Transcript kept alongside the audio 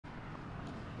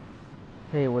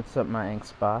Hey, what's up, my ink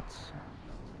spots?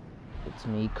 It's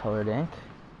me, Colored Ink,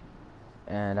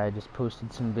 and I just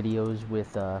posted some videos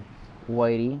with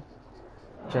Whitey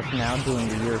just now doing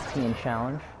the European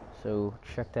challenge, so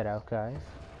check that out, guys.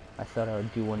 I thought I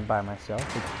would do one by myself,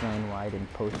 explain why I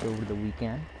didn't post over the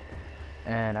weekend.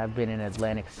 And I've been in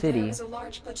Atlantic City There is a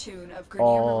large platoon of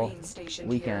all Marine stationed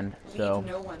weekend, here. so Leave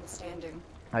no one standing.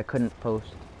 I couldn't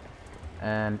post,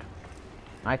 and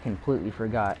I completely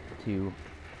forgot to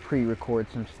pre-record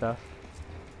some stuff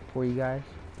for you guys,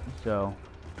 so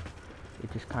it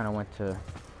just kind of went to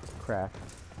crap.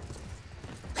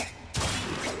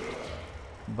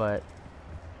 But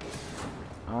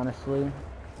honestly,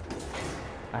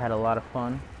 I had a lot of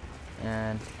fun,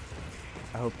 and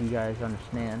I hope you guys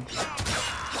understand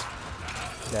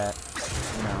that,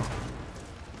 you know,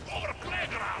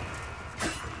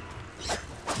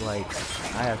 like,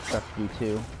 I have stuff to do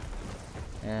too,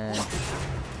 and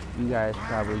you guys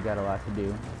probably got a lot to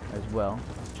do as well,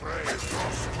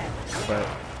 but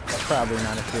probably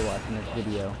not if you're watching this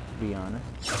video, to be honest.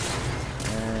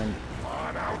 And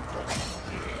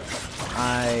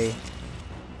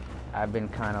I've been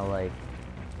kind of like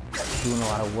doing a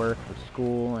lot of work for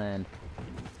school, and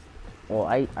well,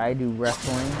 I do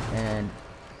wrestling, and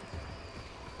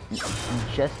it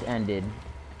just ended,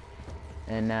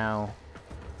 and now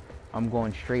I'm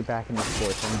going straight back into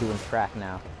sports. I'm doing track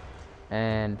now,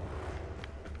 and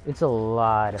it's a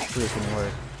lot of freaking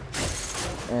work.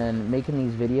 And making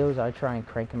these videos, I try and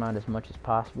crank them out as much as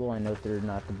possible. I know they're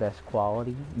not the best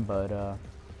quality, but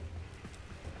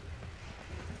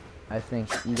I think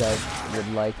you guys would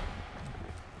like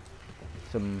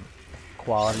some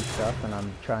quality stuff, and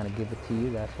I'm trying to give it to you.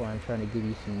 That's why I'm trying to give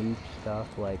you some new stuff.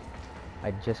 Like,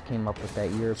 I just came up with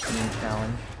that European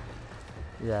challenge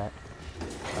that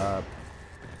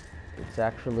it's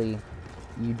actually,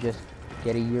 you just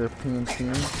get a European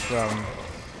team from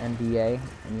NBA,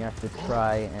 and you have to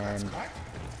try and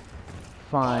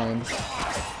find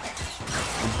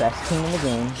the best team in the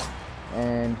game,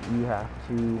 and you have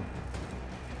to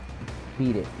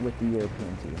beat it with the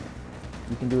European team.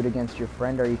 You can do it against your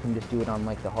friend, or you can just do it on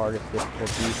like the hardest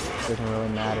difficulty. It doesn't really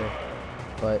matter,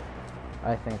 but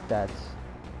I think that's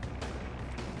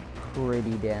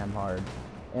pretty damn hard.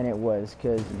 And it was,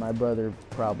 because my brother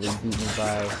probably beat me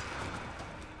by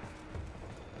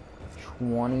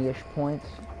 20-ish points.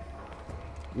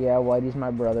 Yeah, Whitey's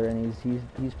my brother, and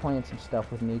he's playing some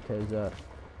stuff with me, because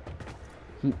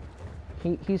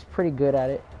he's pretty good at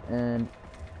it, and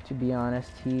to be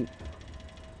honest, he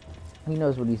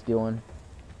knows what he's doing,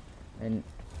 and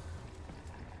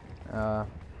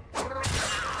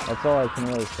that's all I can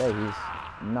really say. He's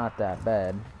not that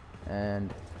bad,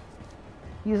 and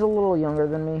he's a little younger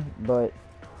than me, but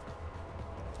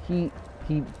he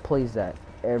plays that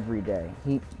every day.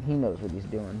 He knows what he's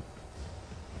doing,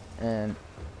 and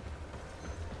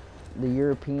the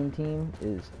European team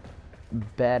is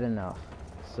bad enough,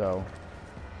 so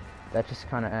that just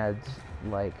kind of adds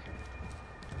like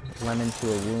lemon to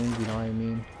a wound, you know what I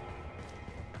mean?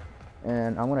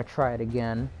 And I'm gonna try it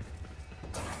again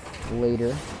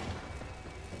later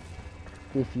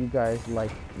if you guys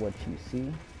like what you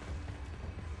see.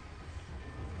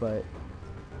 But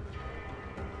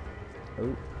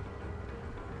oh,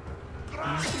 can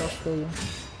I still kill you?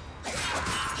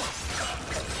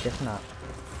 Guess not.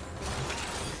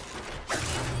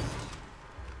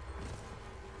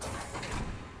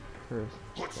 First.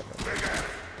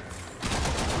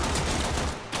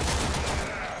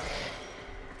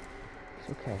 It's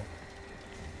okay.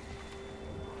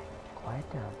 Quiet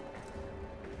down.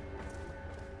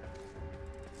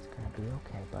 It's gonna be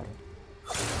okay, buddy.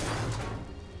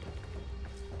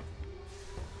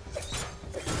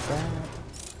 Okay.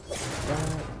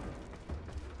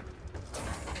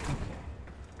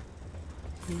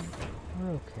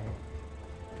 We're okay.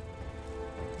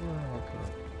 We're all good.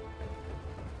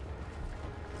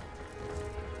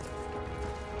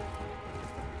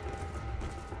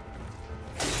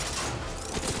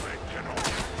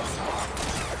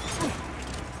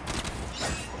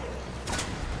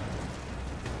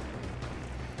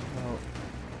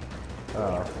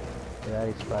 Oh, that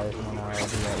expires 1 hour. I'll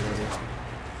do that later.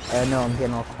 No, I'm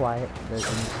getting all quiet. I'm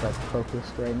just like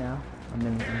focused right now.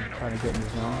 I'm trying to get in the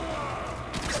zone.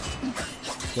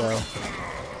 So,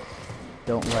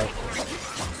 don't like.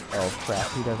 Oh crap!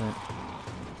 He doesn't.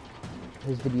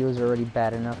 His videos are already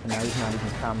bad enough, and now he's not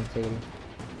even commentating.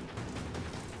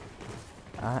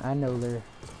 I know they're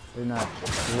not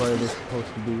where they're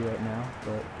supposed to be right now,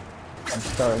 but I'm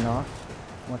starting off.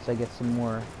 Once I get some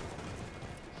more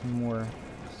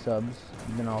subs,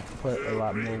 then I'll put a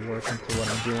lot more work into what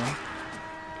I'm doing.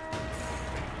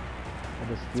 I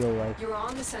just feel like You're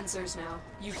on the sensors now.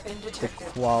 You've been the detected.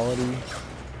 quality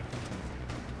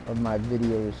of my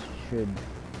videos should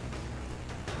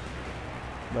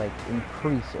like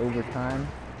increase over time,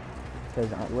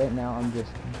 because right now I'm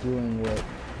just doing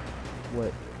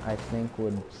what I think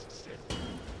would,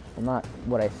 well, not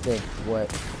what I think, what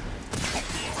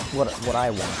I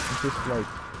want. It's just like,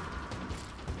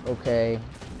 okay,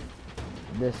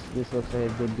 this looks like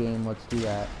a good game, let's do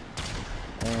that.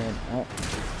 And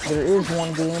there is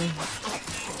one game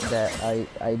that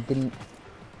I didn't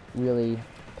really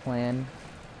plan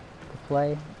to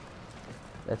play.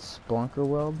 That's Splunker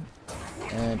World,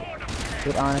 and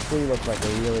it honestly looks like a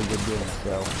really good game.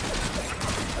 So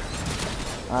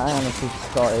I honestly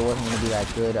thought it wasn't going to be that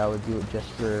good. I would do it just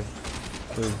for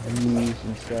views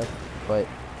and stuff, but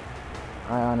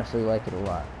I honestly like it a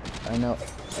lot. I know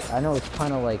it's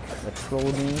kind of like a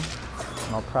troll game,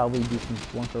 and I'll probably do some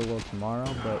Splunker World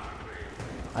tomorrow, but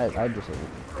I just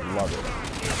love it.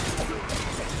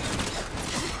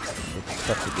 It's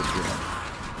such a good game.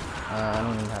 I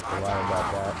don't even have to lie about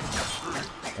that.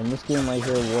 And this game right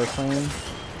here, Warframe,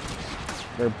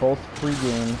 they're both free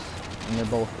games, and they're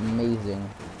both amazing,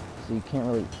 so you can't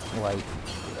really, like,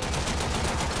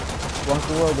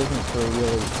 Splunker World isn't for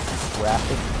really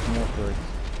graphics, it's more for its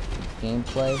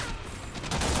gameplay.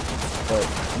 But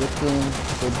this game,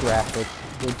 good graphics,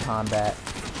 good combat,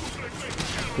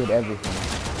 good everything.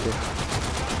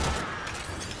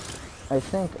 I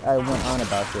think I went on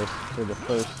about this for the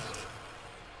first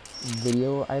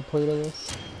video I played of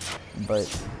this, but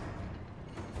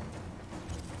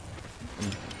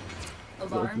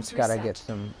it's gotta get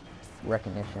some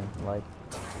recognition. Like,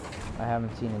 I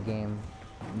haven't seen a game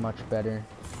much better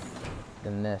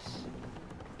than this.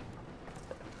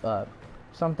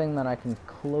 Something that I can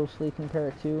closely compare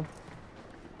it to,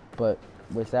 but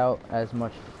without as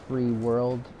much free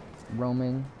world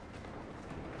roaming,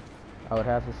 I would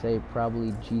have to say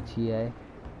probably GTA.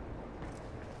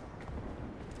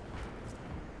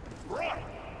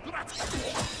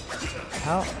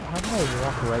 How do I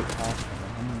walk right past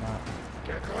him? I'm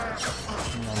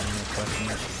not even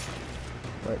questioning it.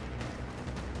 But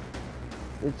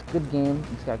it's a good game,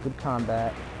 it's got good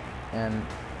combat, and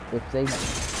if they,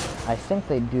 I think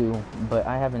they do, but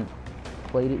I haven't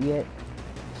played it yet,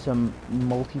 some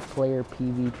multiplayer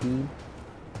PvP,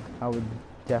 I would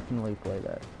definitely play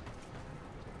that.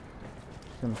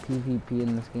 Some PvP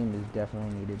in this game is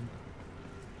definitely needed.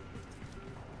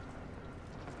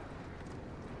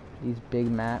 These big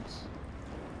maps,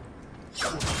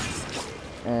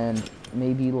 and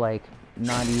maybe like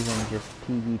not even just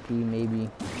PvP,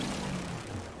 maybe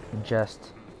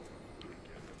just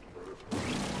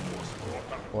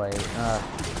like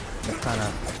kind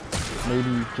of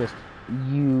maybe just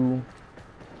you.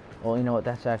 Well, you know what?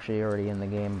 That's actually already in the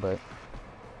game, but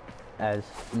as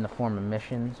in the form of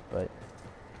missions. But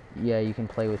yeah, you can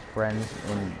play with friends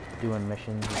and doing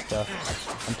missions and stuff.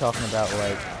 I'm talking about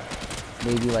like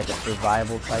maybe like a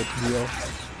survival type deal.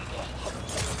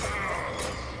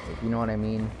 If you know what I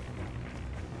mean.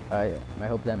 I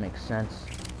hope that makes sense,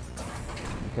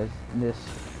 because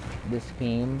this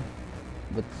game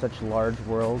with such large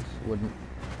worlds wouldn't.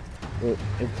 It's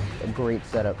a great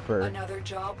setup for another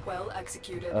job well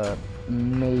executed.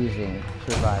 Amazing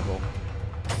survival.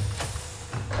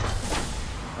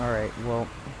 Alright, well,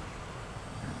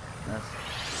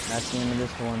 that's the end of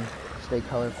this one. Stay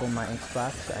colorful, my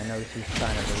Xbox. I know this is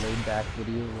kind of a laid-back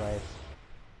video, like,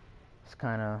 it's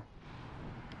kind of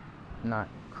not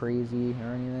crazy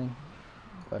or anything,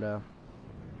 but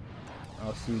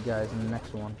I'll see you guys in the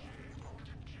next one.